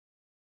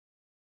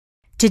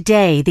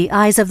Today, the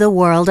eyes of the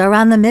world are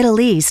on the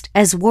Middle East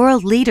as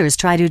world leaders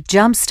try to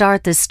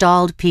jumpstart the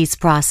stalled peace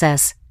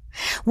process.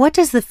 What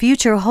does the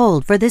future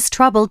hold for this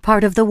troubled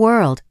part of the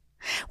world?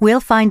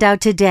 We'll find out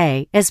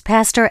today as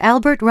Pastor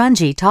Albert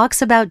Runge talks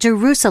about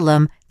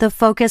Jerusalem, the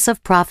focus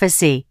of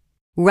prophecy,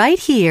 right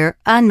here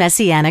on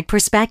Messianic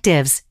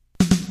Perspectives.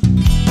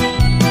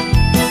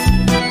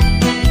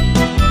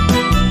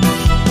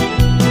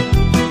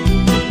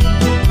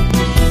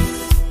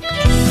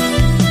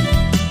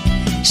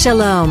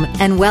 Shalom,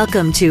 and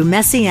welcome to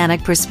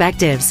Messianic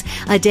Perspectives,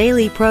 a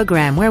daily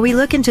program where we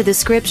look into the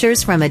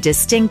scriptures from a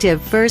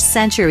distinctive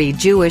first-century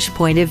Jewish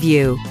point of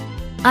view.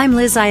 I'm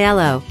Liz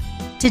Aiello.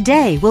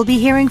 Today, we'll be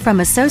hearing from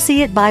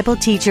Associate Bible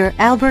Teacher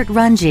Albert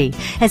Runge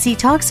as he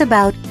talks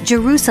about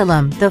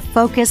Jerusalem, the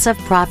focus of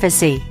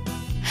prophecy.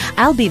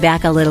 I'll be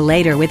back a little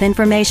later with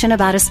information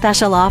about a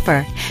special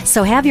offer,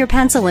 so have your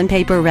pencil and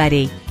paper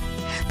ready.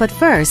 But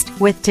first,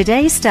 with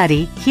today's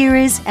study, here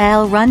is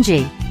Al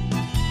Runge.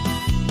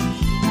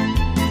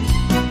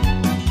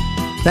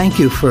 Thank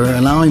you for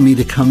allowing me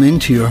to come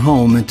into your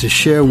home and to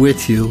share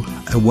with you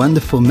a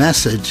wonderful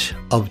message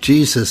of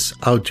Jesus,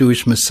 our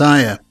Jewish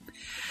Messiah.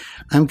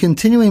 I'm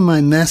continuing my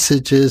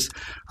messages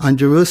on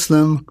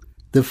Jerusalem,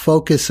 the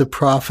focus of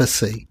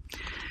prophecy.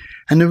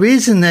 And the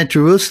reason that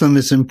Jerusalem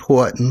is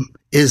important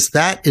is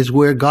that is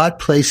where God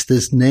placed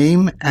His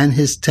name and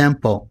His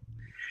temple.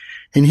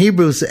 In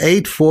Hebrews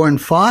 8, 4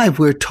 and 5,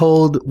 we're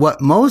told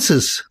what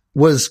Moses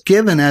was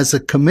given as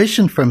a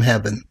commission from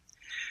heaven.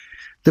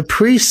 The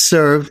priests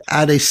served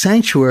at a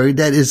sanctuary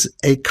that is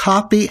a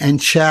copy and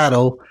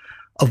shadow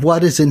of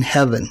what is in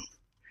heaven.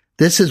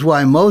 This is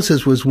why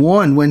Moses was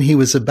warned when he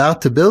was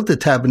about to build the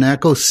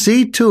tabernacle,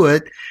 "See to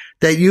it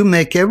that you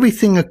make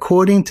everything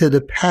according to the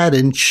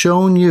pattern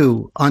shown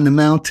you on the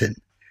mountain."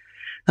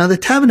 Now, the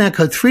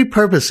tabernacle had three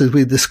purposes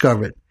we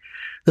discovered.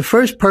 The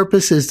first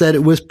purpose is that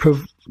it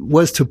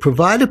was to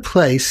provide a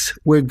place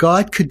where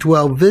God could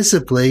dwell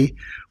visibly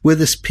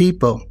with His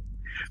people.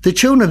 The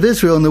children of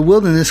Israel in the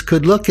wilderness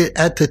could look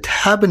at the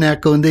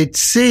tabernacle and they'd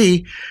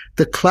see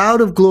the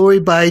cloud of glory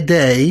by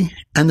day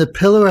and the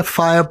pillar of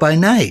fire by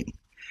night.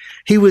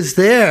 He was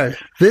there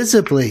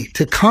visibly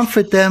to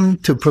comfort them,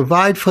 to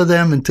provide for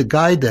them, and to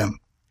guide them.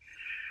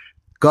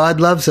 God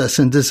loves us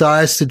and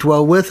desires to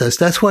dwell with us.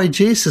 That's why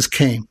Jesus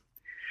came.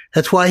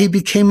 That's why He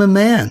became a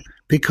man,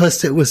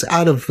 because it was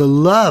out of the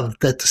love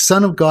that the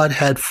Son of God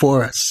had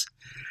for us.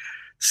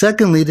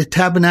 Secondly, the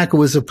tabernacle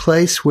was a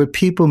place where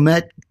people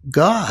met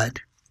God.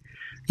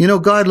 You know,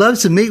 God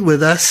loves to meet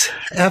with us.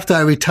 After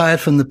I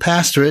retired from the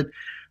pastorate,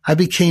 I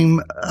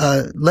became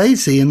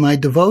lazy in my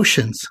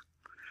devotions.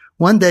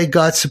 One day,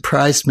 God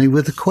surprised me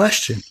with a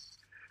question.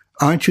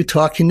 "Aren't you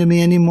talking to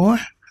me anymore?"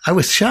 I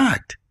was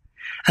shocked.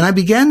 And I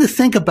began to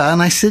think about it,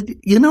 and I said,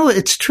 you know,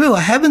 it's true.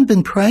 I haven't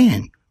been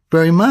praying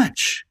very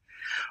much.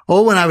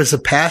 Oh, when I was a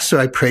pastor,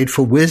 I prayed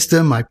for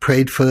wisdom. I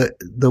prayed for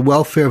the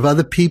welfare of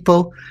other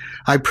people.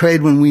 I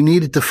prayed when we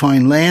needed to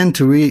find land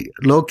to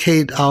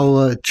relocate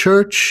our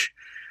church.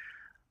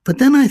 But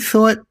then I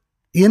thought,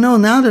 you know,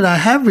 now that I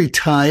have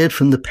retired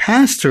from the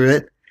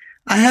pastorate,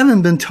 I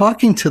haven't been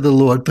talking to the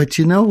Lord. But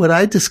you know what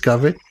I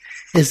discovered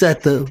is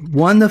that the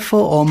wonderful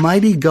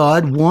Almighty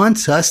God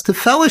wants us to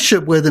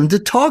fellowship with Him, to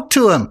talk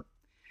to Him.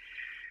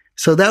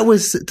 So that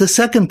was the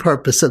second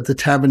purpose of the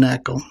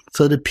tabernacle,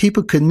 so that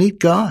people could meet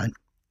God.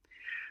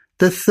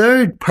 The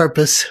third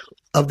purpose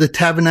of the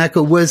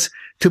tabernacle was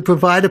to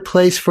provide a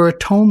place for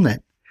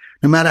atonement.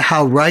 No matter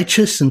how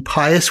righteous and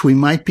pious we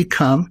might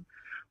become,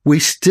 we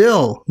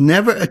still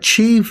never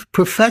achieve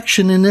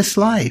perfection in this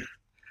life.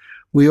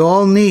 We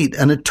all need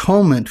an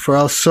atonement for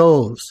our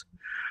souls.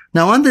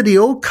 Now, under the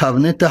Old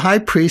Covenant, the high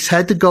priest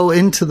had to go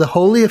into the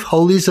Holy of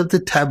Holies of the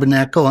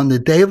tabernacle on the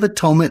Day of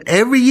Atonement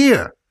every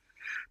year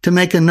to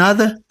make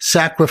another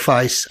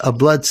sacrifice, a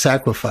blood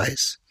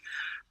sacrifice.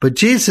 But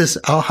Jesus,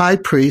 our high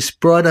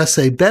priest, brought us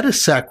a better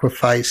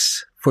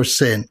sacrifice for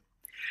sin.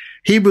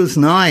 Hebrews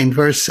 9,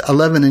 verse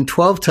 11 and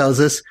 12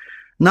 tells us,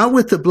 "Not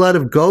with the blood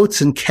of goats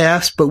and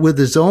calves, but with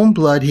His own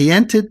blood, He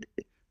entered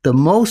the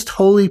most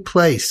holy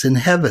place in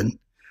heaven,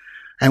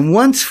 and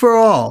once for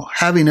all,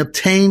 having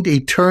obtained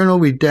eternal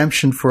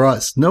redemption for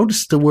us."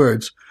 Notice the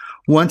words,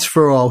 once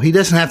for all. He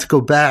doesn't have to go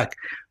back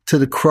to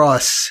the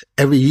cross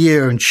every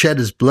year and shed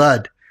His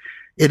blood.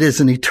 It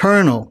is an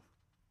eternal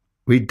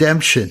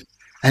redemption,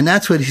 and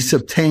that's what He's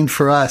obtained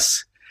for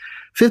us.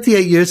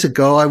 58 years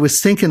ago, I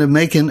was thinking of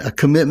making a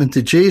commitment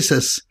to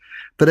Jesus,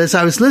 but as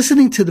I was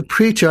listening to the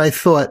preacher, I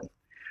thought,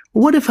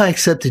 what if I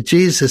accepted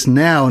Jesus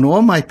now and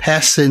all my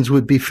past sins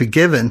would be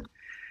forgiven?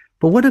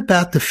 But what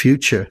about the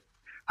future?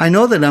 I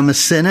know that I'm a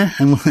sinner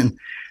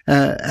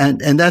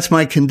and that's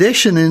my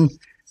condition. And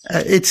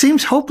it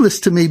seems hopeless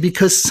to me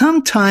because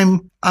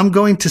sometime I'm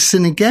going to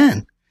sin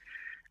again.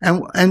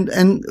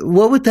 And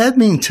what would that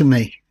mean to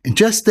me? And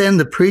just then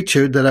the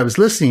preacher that I was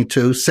listening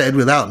to said,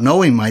 without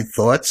knowing my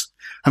thoughts,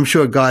 I'm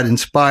sure God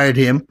inspired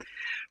him,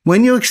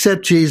 when you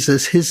accept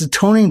Jesus, His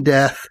atoning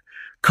death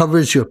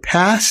covers your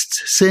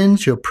past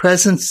sins, your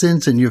present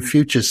sins, and your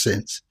future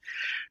sins.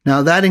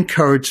 Now that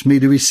encouraged me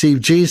to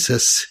receive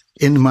Jesus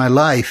in my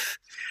life.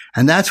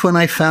 And that's when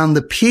I found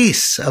the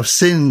peace of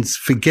sins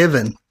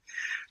forgiven.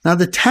 Now,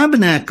 the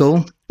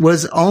tabernacle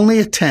was only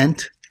a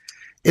tent.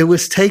 It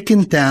was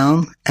taken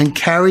down and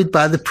carried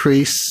by the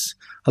priests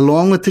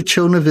along with the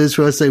children of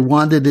Israel as they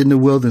wandered in the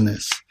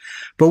wilderness.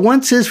 But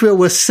once Israel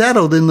was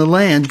settled in the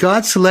land,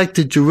 God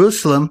selected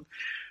Jerusalem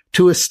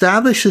to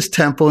establish his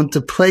temple and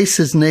to place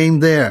his name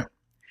there.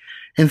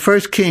 In 1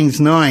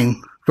 Kings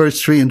 9,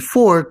 verse 3 and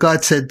 4,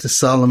 God said to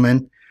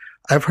Solomon,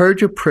 I've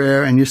heard your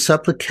prayer and your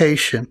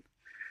supplication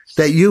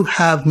that you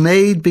have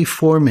made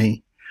before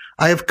me.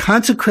 I have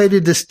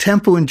consecrated this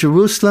temple in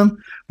Jerusalem,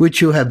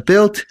 which you have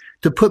built,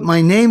 to put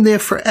my name there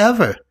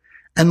forever,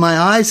 and my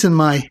eyes and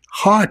my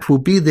heart will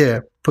be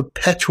there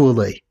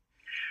perpetually.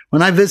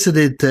 When I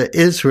visited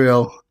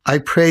Israel, I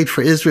prayed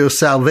for Israel's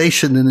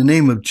salvation in the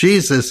name of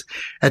Jesus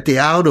at the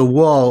outer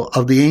wall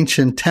of the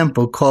ancient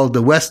temple called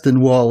the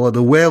Western Wall or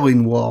the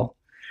Wailing Wall.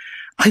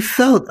 I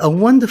felt a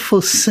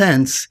wonderful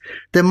sense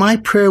that my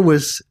prayer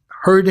was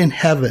heard in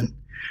heaven.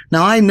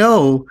 Now, I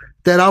know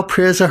that our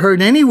prayers are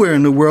heard anywhere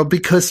in the world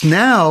because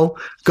now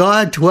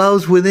God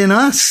dwells within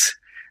us,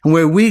 and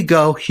where we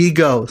go, he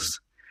goes.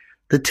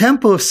 The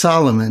Temple of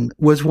Solomon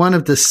was one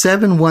of the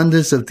 7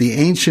 wonders of the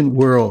ancient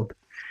world.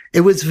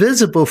 It was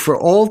visible for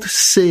all to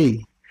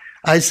see.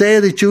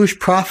 Isaiah, the Jewish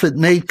prophet,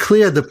 made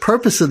clear the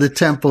purpose of the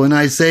temple in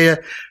Isaiah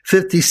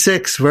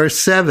 56, verse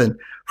 7.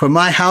 For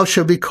my house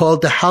shall be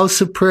called the house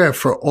of prayer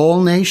for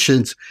all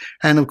nations.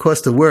 And of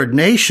course, the word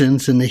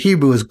nations in the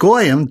Hebrew is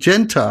goyim,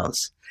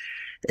 Gentiles.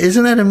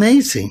 Isn't that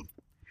amazing?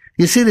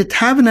 You see, the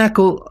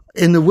tabernacle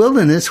in the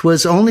wilderness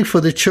was only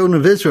for the children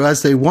of Israel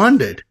as they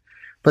wandered.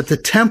 But the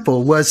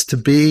temple was to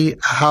be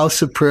a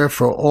house of prayer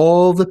for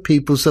all the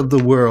peoples of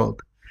the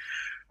world.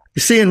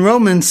 You see, in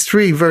Romans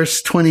 3,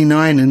 verse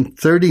 29 and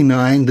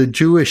 39, the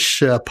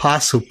Jewish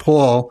apostle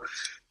Paul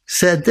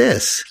said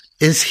this,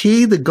 Is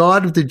he the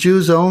God of the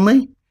Jews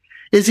only?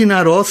 Is he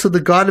not also the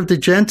God of the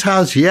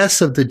Gentiles? Yes,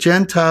 of the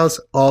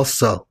Gentiles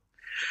also.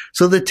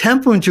 So the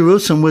temple in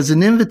Jerusalem was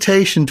an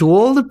invitation to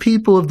all the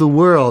people of the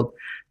world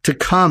to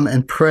come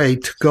and pray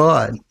to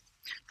God,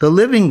 the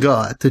living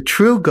God, the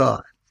true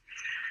God.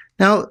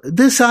 Now,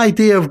 this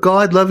idea of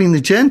God loving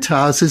the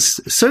Gentiles is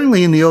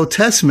certainly in the Old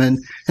Testament.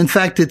 In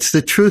fact, it's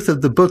the truth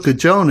of the book of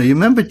Jonah. You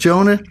remember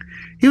Jonah?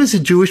 He was a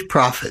Jewish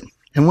prophet.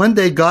 And one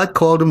day God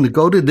called him to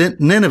go to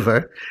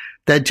Nineveh,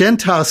 that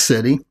Gentile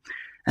city,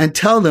 and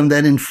tell them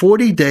that in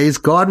 40 days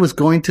God was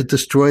going to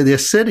destroy their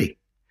city.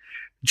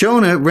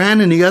 Jonah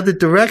ran in the other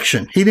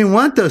direction. He didn't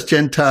want those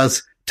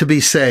Gentiles to be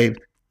saved.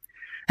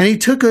 And he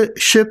took a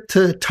ship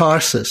to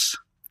Tarsus.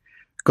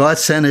 God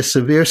sent a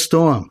severe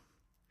storm.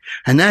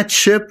 And that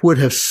ship would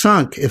have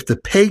sunk if the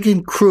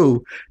pagan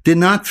crew did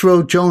not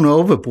throw Jonah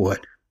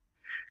overboard.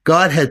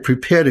 God had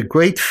prepared a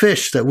great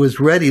fish that was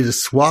ready to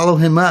swallow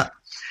him up.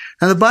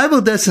 Now, the Bible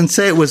doesn't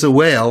say it was a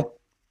whale,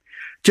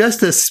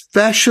 just a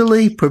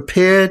specially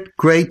prepared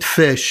great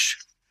fish.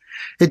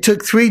 It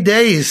took 3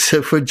 days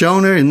for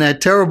Jonah in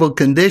that terrible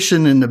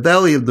condition in the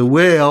belly of the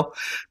whale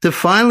to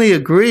finally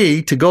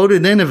agree to go to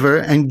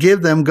Nineveh and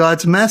give them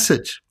God's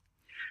message.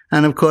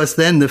 And of course,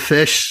 then the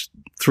fish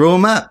threw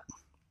him up.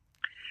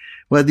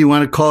 Whether you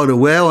want to call it a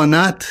whale or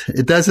not,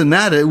 it doesn't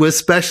matter. It was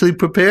specially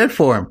prepared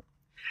for him.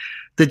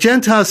 The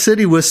Gentile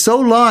city was so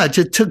large,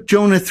 it took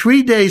Jonah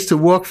 3 days to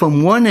walk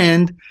from one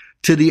end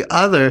to the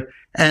other,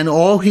 and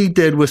all he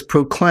did was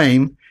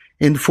proclaim,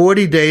 in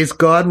 40 days,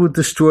 God will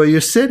destroy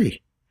your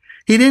city.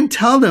 He didn't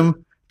tell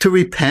them to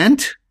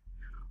repent.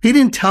 He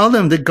didn't tell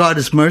them that God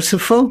is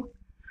merciful.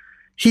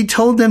 He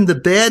told them the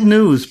bad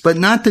news, but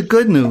not the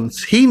good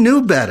news. He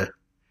knew better.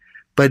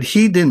 But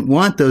he didn't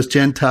want those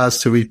Gentiles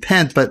to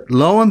repent. But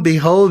lo and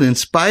behold, in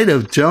spite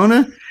of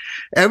Jonah,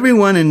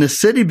 everyone in the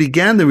city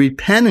began to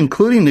repent,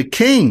 including the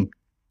king.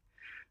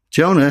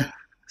 Jonah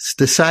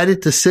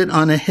decided to sit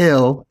on a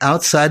hill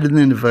outside of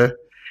Nineveh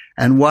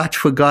and watch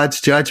for God's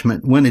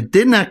judgment. When it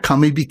did not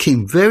come, he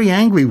became very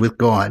angry with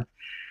God.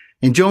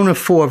 In Jonah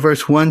 4,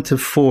 verse 1 to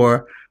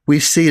 4, we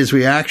see his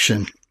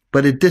reaction.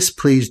 But it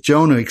displeased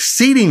Jonah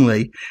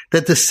exceedingly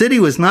that the city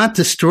was not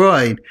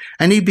destroyed,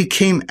 and he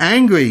became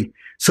angry,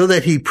 so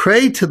that he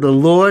prayed to the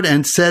Lord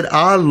and said,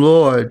 Our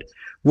Lord,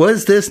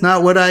 was this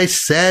not what I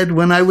said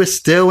when I was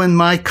still in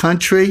my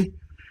country?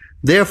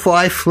 Therefore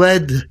I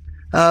fled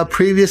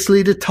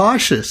previously to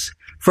Tarshish.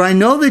 For I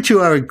know that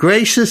you are a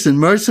gracious and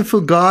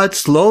merciful God,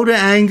 slow to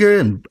anger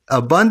and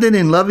abundant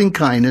in loving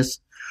kindness,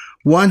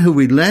 one who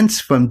relents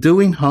from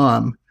doing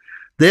harm.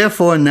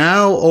 Therefore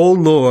now, O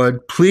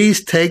Lord,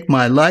 please take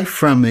my life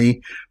from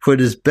me, for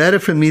it is better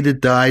for me to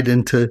die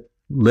than to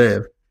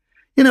live.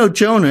 You know,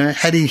 Jonah,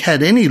 had he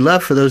had any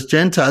love for those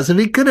Gentiles, if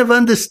he could have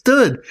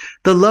understood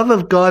the love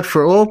of God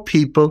for all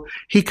people,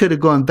 he could have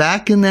gone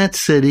back in that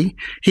city.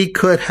 He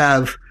could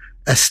have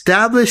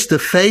established the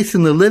faith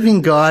in the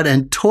living God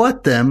and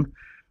taught them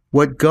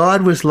what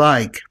God was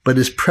like, but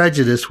his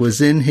prejudice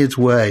was in his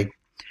way.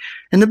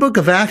 In the book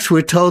of Acts,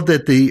 we're told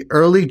that the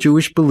early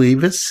Jewish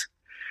believers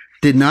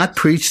did not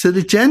preach to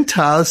the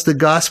Gentiles the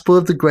gospel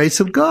of the grace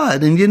of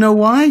God. And you know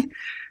why?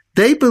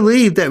 they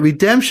believed that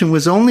redemption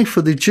was only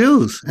for the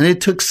Jews, and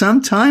it took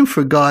some time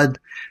for God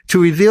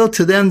to reveal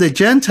to them that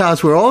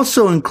Gentiles were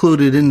also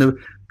included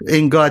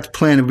in God's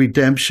plan of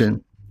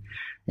redemption.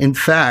 In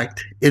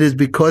fact, it is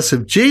because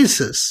of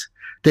Jesus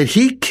that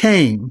he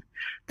came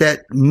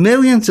that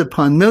millions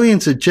upon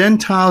millions of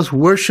Gentiles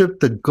worship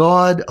the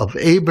God of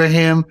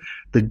Abraham,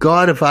 the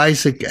God of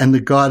Isaac, and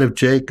the God of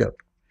Jacob.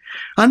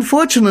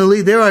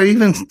 Unfortunately, there are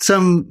even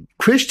some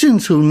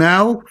Christians who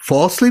now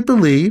falsely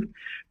believe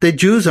that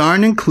Jews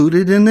aren't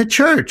included in the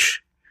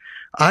church.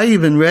 I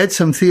even read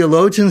some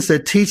theologians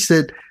that teach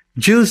that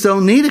Jews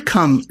don't need to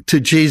come to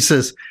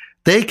Jesus.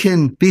 They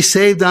can be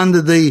saved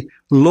under the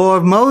law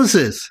of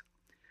Moses.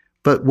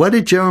 But what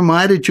did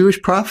Jeremiah, the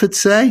Jewish prophet,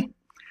 say?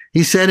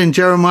 He said in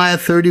Jeremiah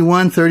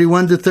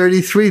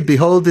 31:31-33,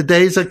 "Behold, the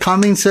days are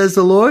coming, says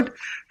the Lord,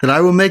 that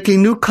I will make a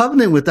new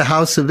covenant with the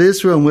house of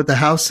Israel and with the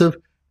house of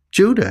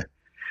Judah,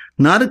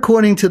 not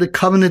according to the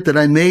covenant that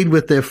I made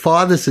with their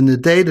fathers in the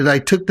day that I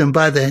took them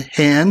by the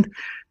hand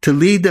to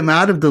lead them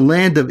out of the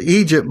land of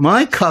Egypt,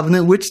 my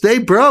covenant which they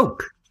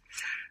broke."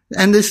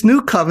 And this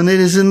new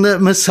covenant is in the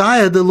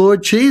Messiah, the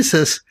Lord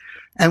Jesus.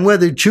 And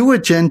whether Jew or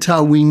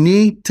Gentile, we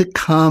need to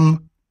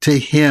come to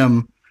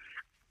him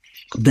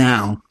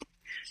now.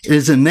 It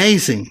is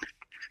amazing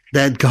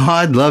that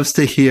God loves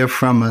to hear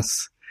from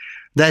us,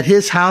 that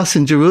his house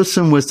in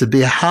Jerusalem was to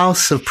be a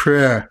house of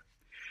prayer.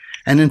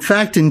 And in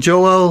fact, in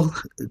Joel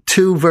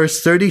 2,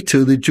 verse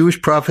 32, the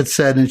Jewish prophet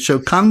said, "And it shall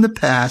come to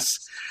pass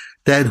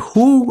that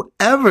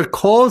whoever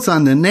calls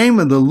on the name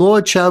of the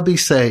Lord shall be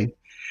saved."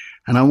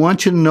 And I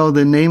want you to know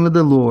the name of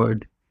the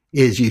Lord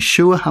is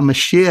Yeshua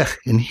HaMashiach.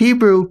 In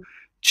Hebrew,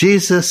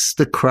 Jesus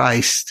the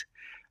Christ,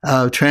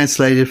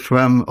 transliterated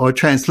from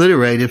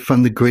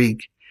the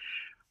Greek.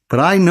 But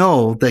I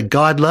know that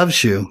God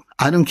loves you.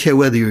 I don't care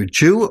whether you're a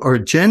Jew or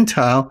a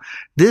Gentile.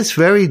 This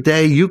very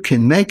day, you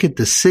can make a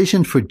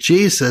decision for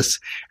Jesus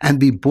and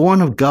be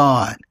born of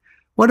God.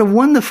 What a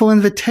wonderful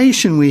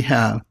invitation we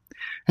have.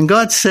 And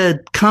God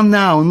said, "Come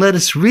now and let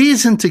us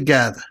reason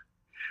together.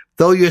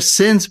 Though your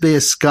sins be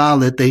as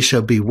scarlet, they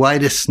shall be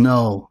white as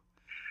snow."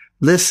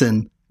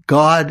 Listen,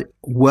 God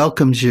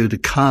welcomes you to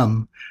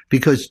come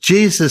because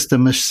Jesus, the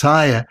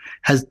Messiah,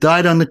 has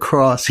died on the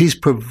cross. He's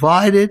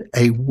provided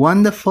a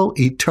wonderful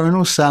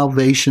eternal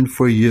salvation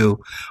for you.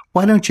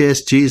 Why don't you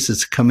ask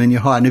Jesus to come in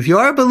your heart? And if you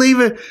are a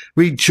believer,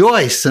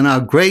 rejoice in our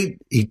great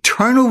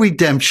eternal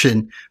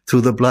redemption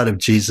through the blood of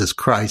Jesus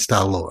Christ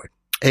our Lord.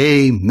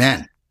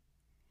 Amen.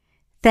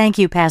 Thank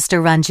you,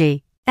 Pastor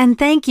Runge. And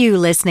thank you,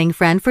 listening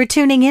friend, for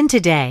tuning in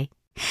today.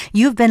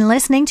 You've been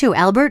listening to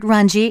Albert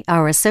Runge,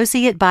 our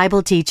Associate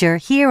Bible Teacher,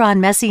 here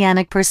on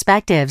Messianic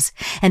Perspectives,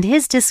 and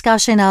his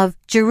discussion of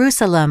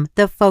Jerusalem,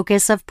 the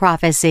Focus of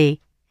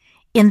Prophecy.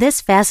 In this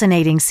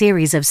fascinating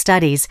series of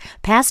studies,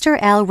 Pastor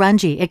Al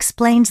Runge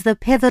explains the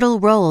pivotal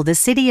role the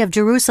city of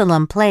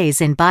Jerusalem plays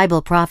in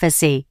Bible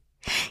prophecy.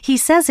 He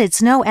says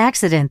it's no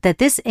accident that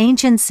this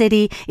ancient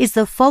city is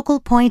the focal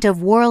point of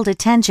world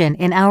attention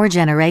in our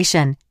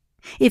generation.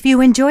 If you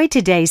enjoyed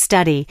today's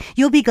study,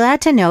 you'll be glad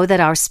to know that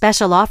our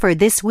special offer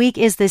this week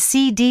is the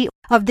CD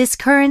of this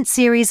current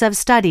series of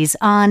studies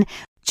on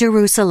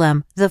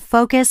Jerusalem, the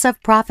Focus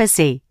of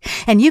Prophecy,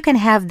 and you can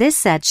have this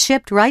set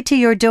shipped right to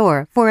your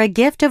door for a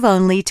gift of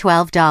only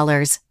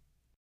 $12.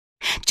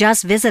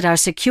 Just visit our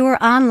secure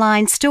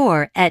online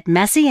store at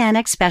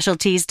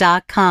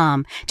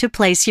messianicspecialties.com to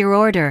place your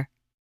order.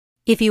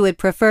 If you would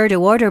prefer to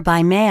order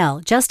by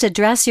mail, just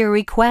address your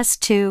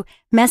request to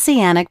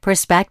Messianic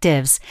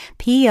Perspectives,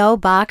 P.O.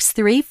 Box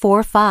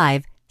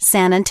 345,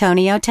 San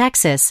Antonio,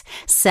 Texas,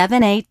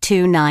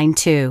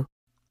 78292.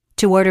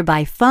 To order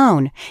by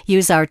phone,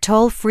 use our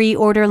toll-free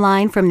order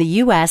line from the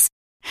U.S.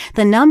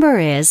 The number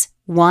is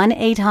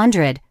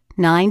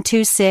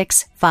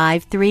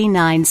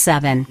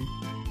 1-800-926-5397.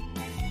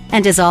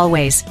 And as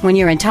always, when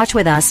you're in touch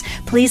with us,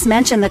 please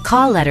mention the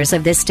call letters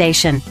of this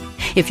station.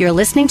 If you're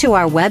listening to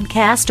our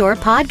webcast or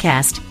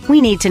podcast,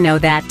 we need to know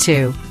that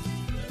too.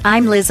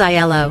 I'm Liz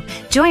Aiello.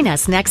 Join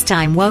us next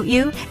time, won't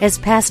you, as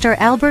Pastor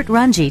Albert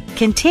Runge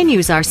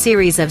continues our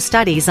series of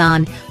studies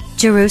on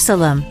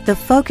Jerusalem, the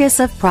Focus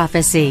of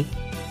Prophecy,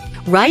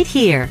 right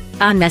here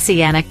on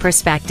Messianic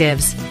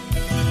Perspectives.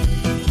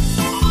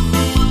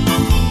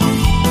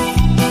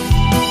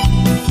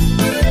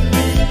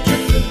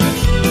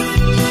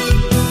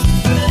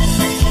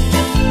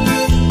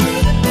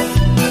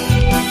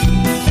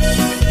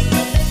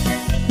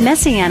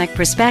 Messianic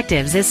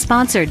Perspectives is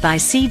sponsored by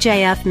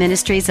CJF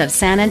Ministries of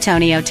San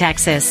Antonio,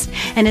 Texas,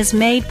 and is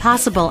made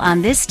possible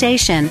on this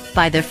station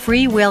by the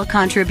free will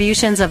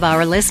contributions of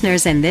our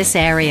listeners in this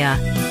area.